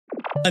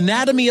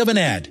Anatomy of an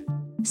ad.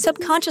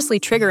 Subconsciously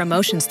trigger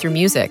emotions through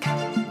music.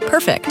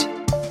 Perfect.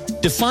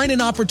 Define an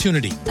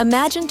opportunity.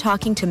 Imagine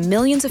talking to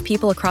millions of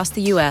people across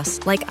the U.S.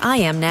 like I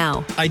am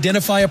now.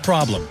 Identify a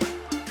problem.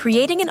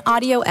 Creating an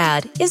audio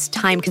ad is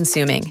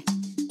time-consuming.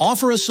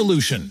 Offer a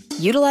solution.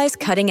 Utilize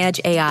cutting-edge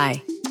AI.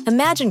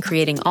 Imagine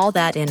creating all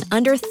that in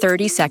under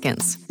 30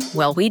 seconds.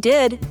 Well, we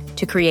did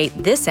to create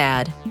this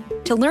ad.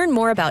 To learn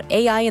more about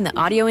AI in the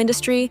audio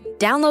industry,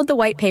 download the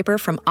white paper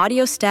from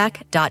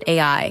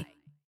audiostack.ai.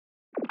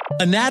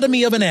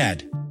 Anatomy of an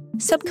ad.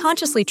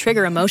 Subconsciously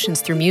trigger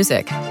emotions through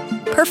music.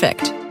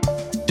 Perfect.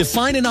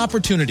 Define an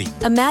opportunity.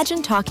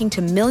 Imagine talking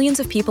to millions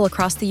of people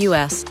across the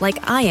U.S.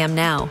 like I am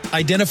now.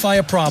 Identify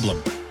a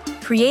problem.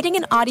 Creating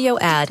an audio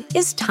ad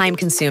is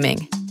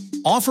time-consuming.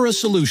 Offer a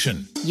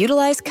solution.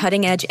 Utilize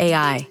cutting-edge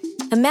AI.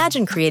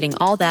 Imagine creating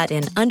all that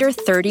in under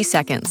 30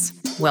 seconds.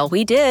 Well,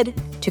 we did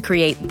to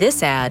create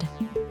this ad.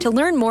 To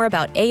learn more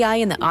about AI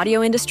in the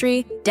audio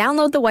industry,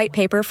 download the white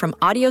paper from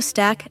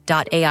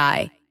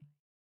audiostack.ai.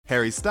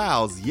 Harry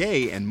Styles,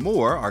 Ye, and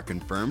more are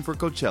confirmed for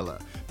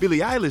Coachella. Billie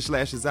Eilish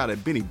lashes out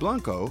at Benny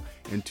Blanco,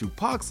 and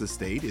Tupac's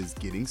estate is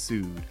getting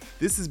sued.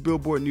 This is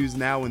Billboard News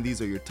Now, and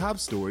these are your top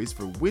stories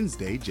for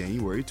Wednesday,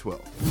 January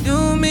 12th.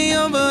 Do me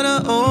over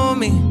to owe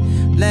me.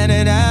 Let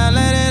it out,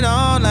 let it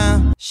all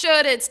out.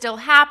 Should it still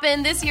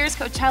happen, this year's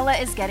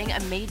Coachella is getting a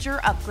major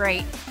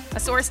upgrade. A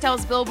source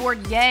tells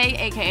Billboard Ye,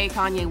 aka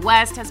Kanye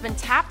West, has been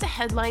tapped to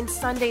headline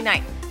Sunday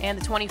night, and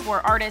the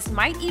 24 artist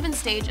might even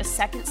stage a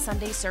second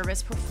Sunday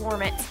service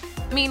performance.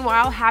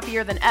 Meanwhile,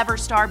 happier than ever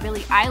star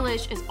Billie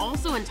Eilish is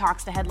also in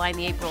talks to headline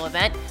the April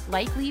event,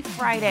 likely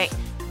Friday.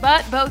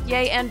 But both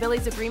Ye and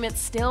Billie's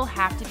agreements still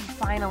have to be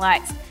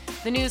finalized.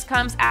 The news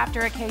comes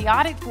after a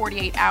chaotic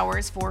 48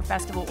 hours for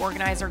festival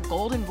organizer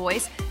Golden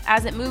Voice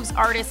as it moves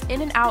artists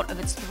in and out of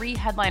its 3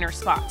 headliner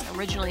spots,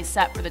 originally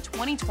set for the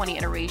 2020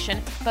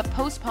 iteration, but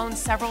postponed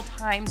several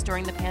times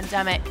during the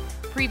pandemic.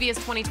 Previous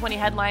 2020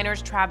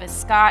 headliners Travis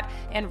Scott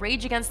and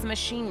Rage Against the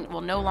Machine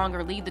will no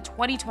longer lead the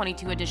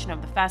 2022 edition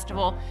of the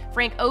festival.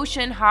 Frank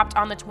Ocean hopped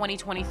on the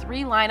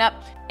 2023 lineup,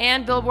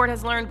 and Billboard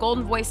has learned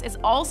Golden Voice is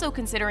also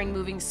considering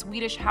moving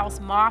Swedish House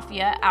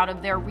Mafia out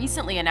of their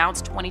recently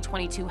announced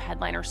 2022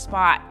 headliner spot.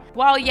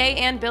 While Ye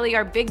and Billie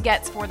are big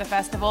gets for the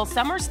festival,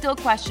 some are still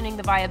questioning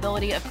the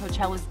viability of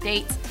Coachella's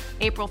dates,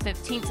 April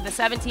 15th to the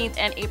 17th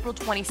and April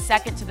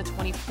 22nd to the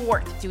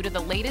 24th, due to the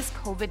latest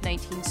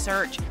COVID-19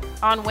 surge.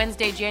 On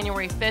Wednesday,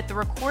 January 5th, the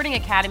Recording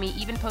Academy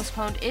even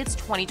postponed its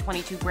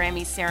 2022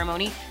 Grammys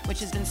ceremony, which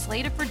has been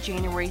slated for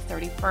January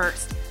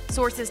 31st.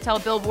 Sources tell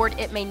Billboard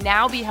it may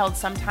now be held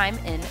sometime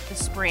in the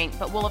spring,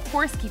 but we'll of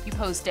course keep you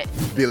posted.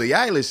 Billie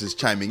Eilish is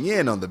chiming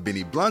in on the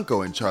Benny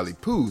Blanco and Charlie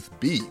Puth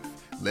beef.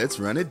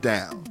 Let's run it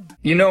down.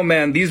 You know,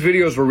 man, these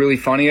videos were really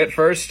funny at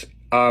first.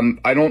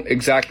 I don't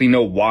exactly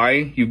know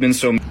why you've been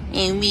so...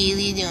 I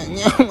really don't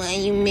know why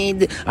you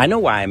made I know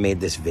why I made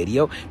this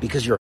video,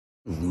 because you're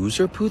a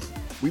loser, Puth.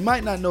 We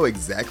might not know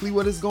exactly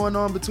what is going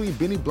on between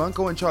Benny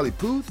Blanco and Charlie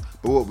Puth,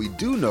 but what we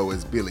do know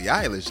is Billie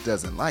Eilish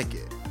doesn't like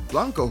it.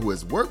 Blanco, who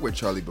has worked with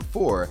Charlie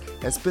before,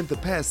 has spent the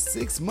past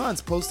 6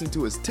 months posting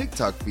to his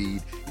TikTok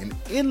feed an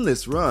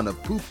endless run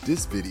of Puth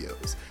diss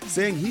videos,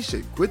 saying he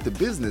should quit the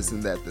business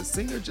and that the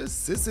singer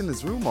just sits in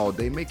his room all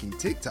day making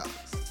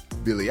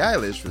TikToks. Billie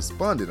Eilish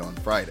responded on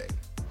Friday.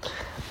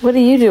 What do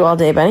you do all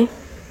day, Benny?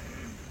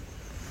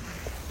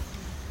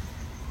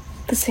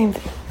 The same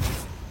thing.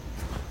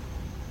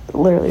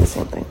 Literally the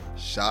same thing.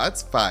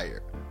 Shots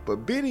fired.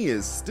 But Benny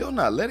is still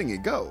not letting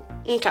it go.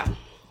 Okay.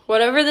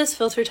 Whatever this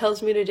filter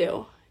tells me to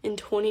do in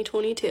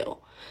 2022,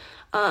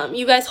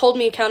 you guys hold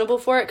me accountable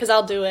for it, because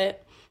I'll do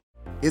it.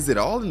 Is it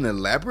all an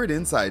elaborate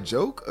inside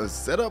joke? A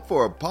setup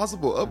for a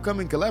possible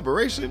upcoming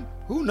collaboration?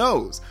 Who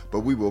knows?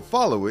 But we will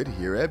follow it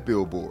here at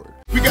Billboard.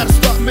 We gotta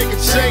start making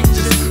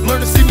changes.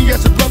 Learn to see me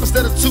as a brother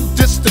instead of two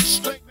distant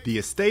strangers. The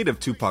estate of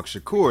Tupac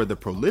Shakur, the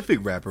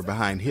prolific rapper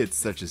behind hits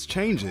such as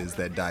Changes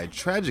that died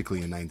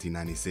tragically in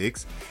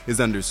 1996,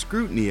 is under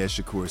scrutiny as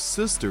Shakur's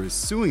sister is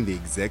suing the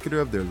executor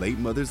of their late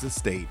mother's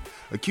estate,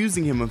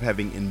 accusing him of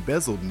having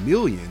embezzled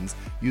millions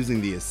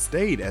using the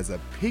estate as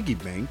a piggy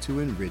bank to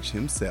enrich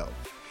himself.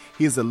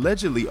 He is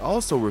allegedly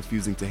also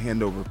refusing to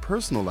hand over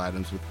personal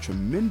items with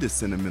tremendous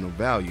sentimental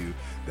value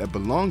that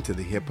belong to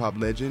the hip-hop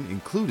legend,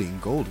 including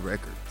gold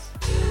records.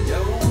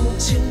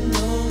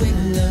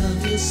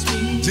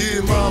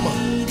 Dear mama.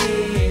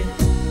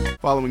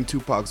 Following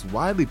Tupac's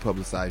widely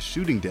publicized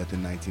shooting death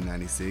in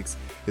 1996,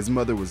 his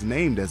mother was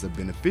named as a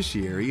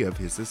beneficiary of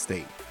his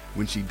estate.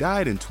 When she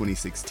died in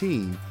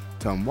 2016,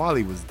 Tom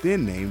Wally was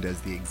then named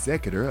as the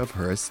executor of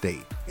her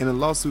estate. In a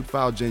lawsuit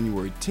filed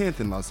January 10th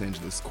in Los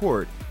Angeles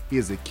court, he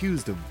is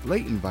accused of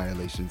blatant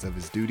violations of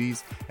his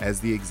duties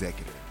as the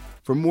executor.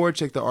 For more,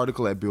 check the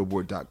article at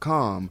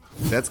Billboard.com.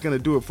 That's going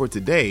to do it for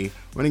today.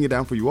 Running it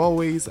down for you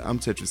always, I'm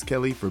Tetris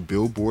Kelly for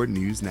Billboard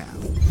News Now.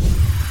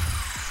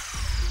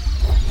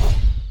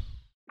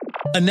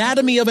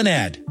 Anatomy of an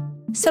ad.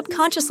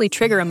 Subconsciously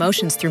trigger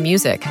emotions through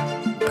music.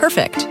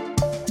 Perfect.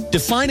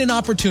 Define an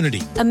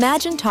opportunity.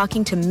 Imagine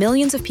talking to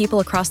millions of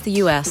people across the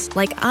U.S.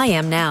 like I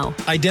am now.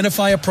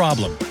 Identify a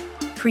problem.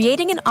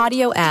 Creating an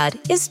audio ad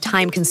is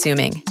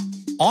time-consuming.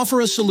 Offer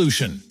a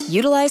solution.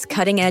 Utilize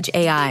cutting-edge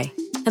AI.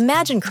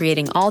 Imagine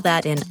creating all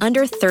that in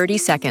under 30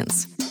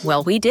 seconds.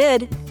 Well, we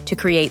did to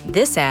create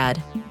this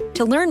ad.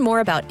 To learn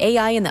more about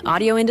AI in the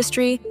audio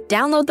industry,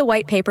 download the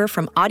white paper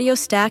from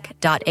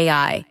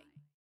audiostack.ai.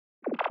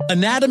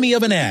 Anatomy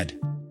of an ad.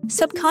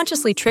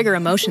 Subconsciously trigger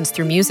emotions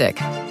through music.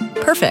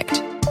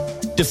 Perfect.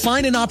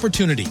 Define an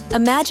opportunity.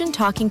 Imagine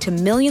talking to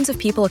millions of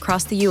people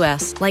across the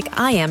U.S. like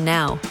I am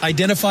now.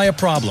 Identify a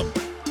problem.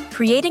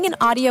 Creating an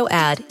audio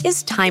ad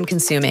is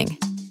time-consuming.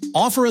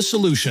 Offer a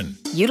solution.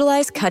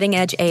 Utilize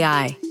cutting-edge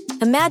AI.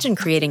 Imagine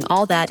creating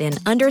all that in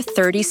under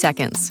 30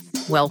 seconds.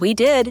 Well, we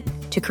did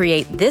to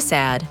create this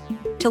ad.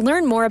 To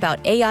learn more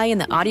about AI in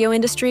the audio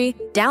industry,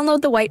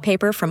 download the white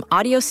paper from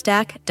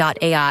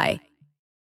audiostack.ai.